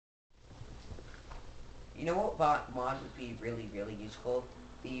You know what mod would be really, really useful?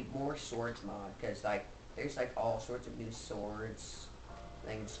 The more swords mod, because like there's like all sorts of new swords,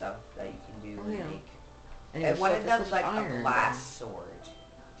 and stuff that you can do Oh and yeah. make. Anyway, And one of let's put them's some like a iron down. blast sword.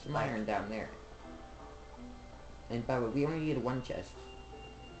 Some Like, iron down there. And by the way, we only need one chest.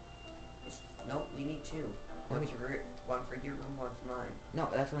 nope, we need two. One for your room, one for mine. No,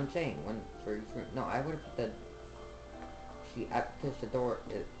 that's what I'm saying. One for each room. No, I would have put the. See, because the door.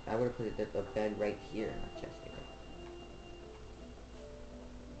 I would have put the bed right here, not chest here.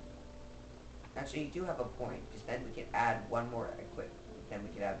 Actually, you do have a point, because then we could add one more equipment. Then we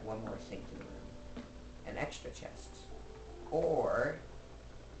could add one more thing to the room. An extra chest. Or,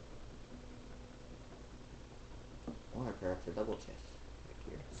 Or perhaps a double chest right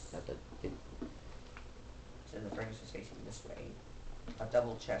here. Not the. so the furnace is facing this way. A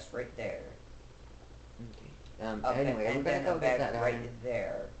double chest right there. Okay. Anyway, we're And gonna then go a get bed that right iron.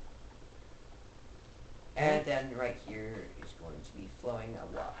 there. And then right here is going to be flowing a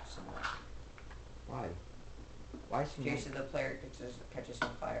lot somewhere. Why? Why some In case the player catches on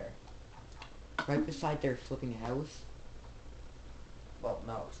fire. right beside their flipping house? Well,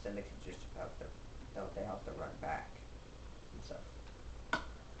 no, because then they could just have to, don't they have to run back and stuff.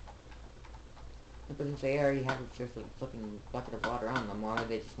 But since they already have just a flipping bucket of water on them, why would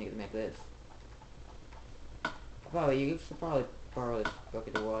they just need to make this? Probably, you should probably borrow this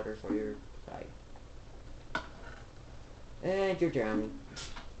bucket of water for your side. And you're drowning.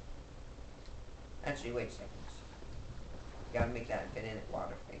 Actually, wait a second. You gotta make that infinite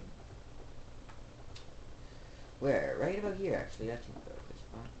water thing. Where? Right about here, actually. That's not a good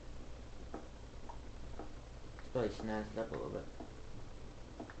spot. Let's probably snazz it up a little bit.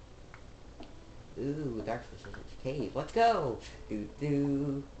 Ooh, Dark Specifics Cave. Let's go!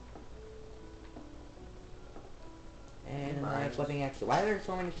 Doo-doo. And another flipping exit. Why are there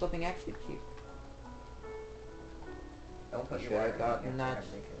so many flipping exits here? Don't put your Should water have in. gotten You that. have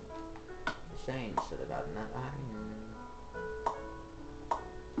to make it. Insane. Should have gotten that iron.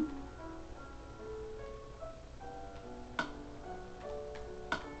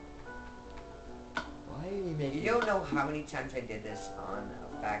 Why are you making? You don't know how many times I did this on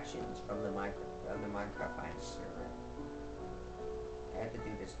factions from the Minecraft Finance server. I had to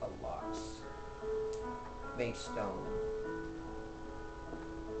do this a lot. Make stone.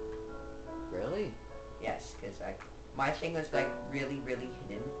 Really? Yes, because my thing was like really, really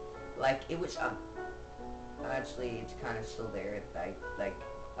hidden. Like it was actually it's kind of still there. Like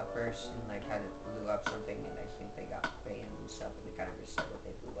a person like kind of blew up something, and I think they got banned and stuff, and they kind of just said that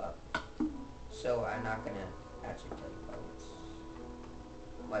they blew up. So I'm not gonna actually tell you about it.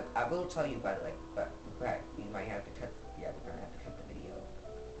 Like I will tell you about it, like, but you might have to cut. Yeah, we're gonna have to cut the video.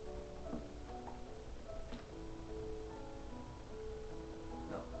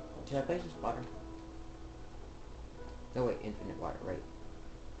 No. Should I place this water? No, wait, infinite water, right?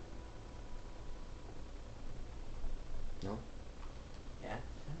 No? Yeah.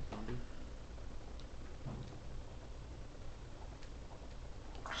 Zombie.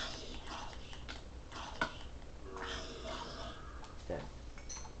 It's dead.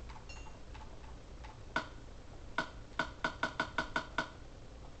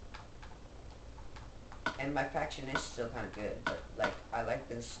 And my faction is still kind of good, but like I like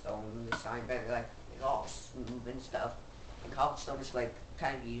this stone design better. Like it's all smooth and stuff. And cobblestone is like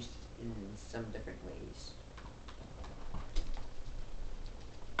kind of used in some different ways.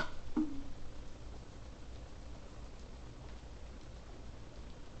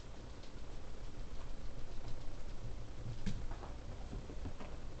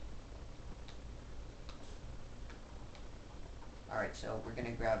 Alright, so you're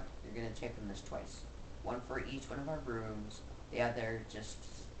gonna check on this twice. One for each one of our rooms. The other just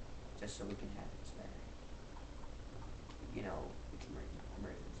so we can have it there. You know,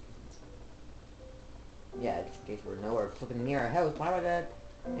 emergencies and stuff. Yeah, just in case we're nowhere flipping near our house. Why would that?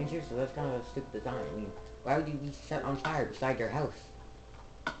 And seriously, that's kind of a stupid design. I mean, why would you be set on fire beside your house?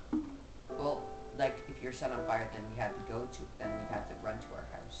 Well, like if you're set on fire, then we have to run to our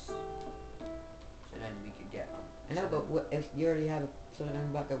house. So then we could get them. I know, but what, if you already have a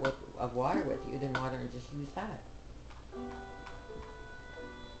certain bucket of water with you, then why don't you just use that?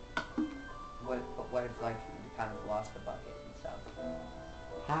 What if like you kind of lost the bucket and stuff?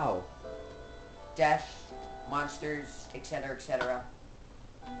 How? Death, monsters, etc., etc.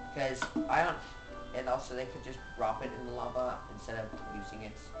 Because I don't, and also they could just drop it in the lava instead of using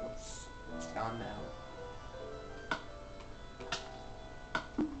it. Oops, it's gone now.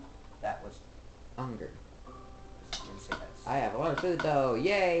 That was. Hunger. I was gonna say that's. I have a lot of food though.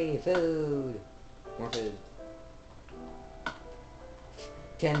 Yay, food! More food.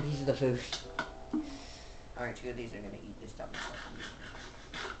 10 pieces of food. Alright, 2 of these are gonna eat this dumb stuff.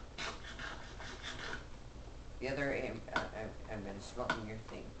 The other, I'm gonna smelt in your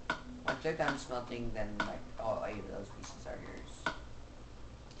thing. Once they're done smelting, then like all 8 of those pieces are yours.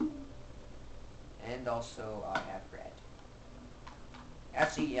 And also, I have bread.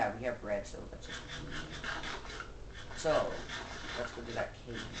 Actually, yeah, we have bread, so let's just... So, let's go to that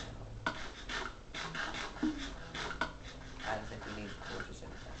cave now. I don't think we need torches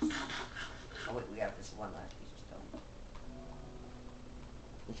and things. Oh wait, we have this one last piece of stone.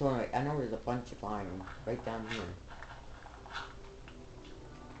 It's only like, I know there's a bunch of iron right down here.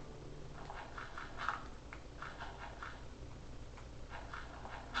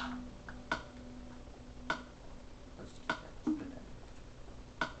 Let's keep that. Let's put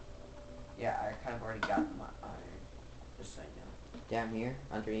that. Yeah, I kind of already got my iron. Just so I know. Down here,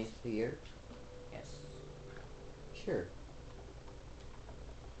 underneath the earth? Yes. Sure.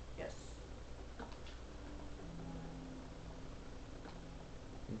 Yes.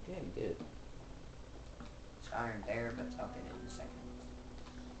 Okay, good. There's iron there, but I'll get it in a second.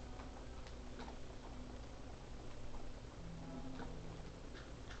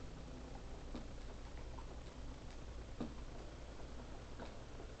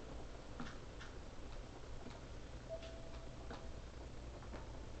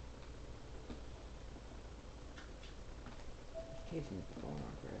 This cave's been going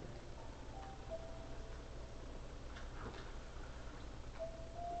on forever.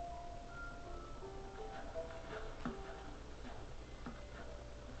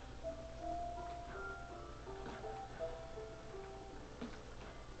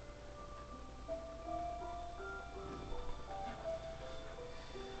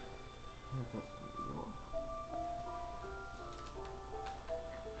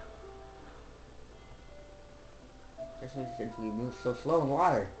 Especially since we move so slow in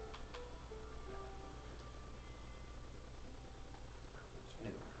water. Just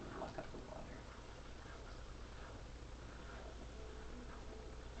gonna go lock up the water.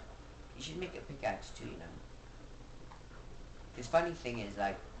 You should make a pickaxe too, you know. This funny thing is,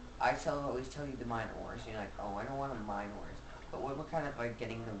 like, always tell you to mine ores. You're like, oh, I don't want to mine ores. But when we're kind of like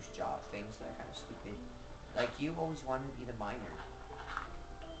getting those job things that are kind of stupid, like you always wanted to be the miner.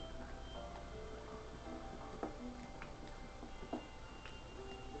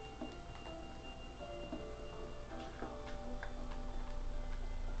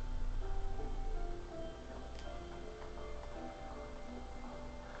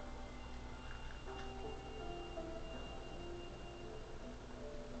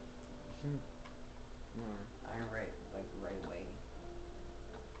 Iron right away.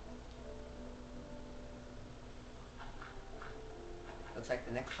 Looks like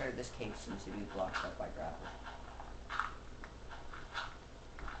the next part of this cave seems to be blocked up by gravel.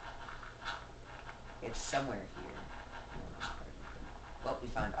 It's somewhere here. Well, we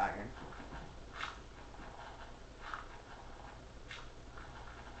found iron.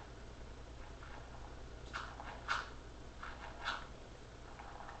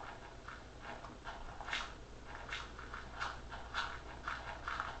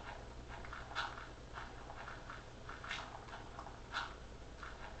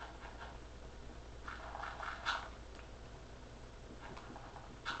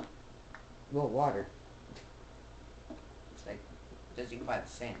 Well, water. It's like, judging by the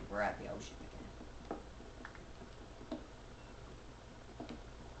sand, we're at the ocean again.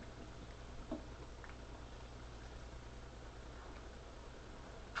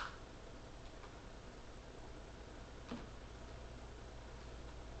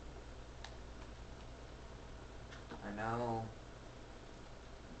 I know.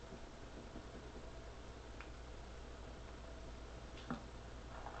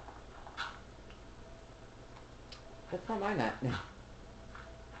 That's not mine, that. Looks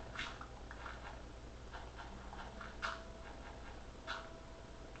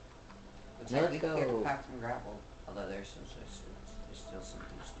Now like we let's can get the go. path from gravel. Although there's still some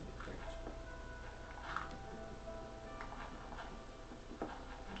stupid dirt.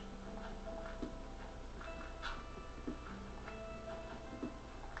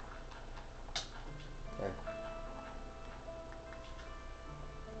 Sorry.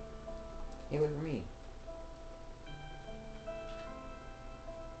 Hey, wait for me.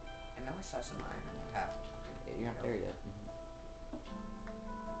 I know I saw some iron on the path. You're not there yet.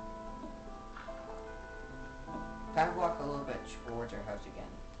 Kind of walk a little bit towards our house again.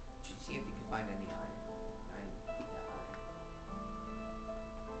 To see if you can find any iron. Iron.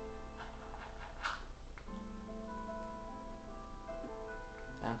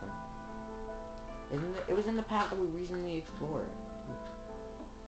 Found some. It was in the path that we recently explored.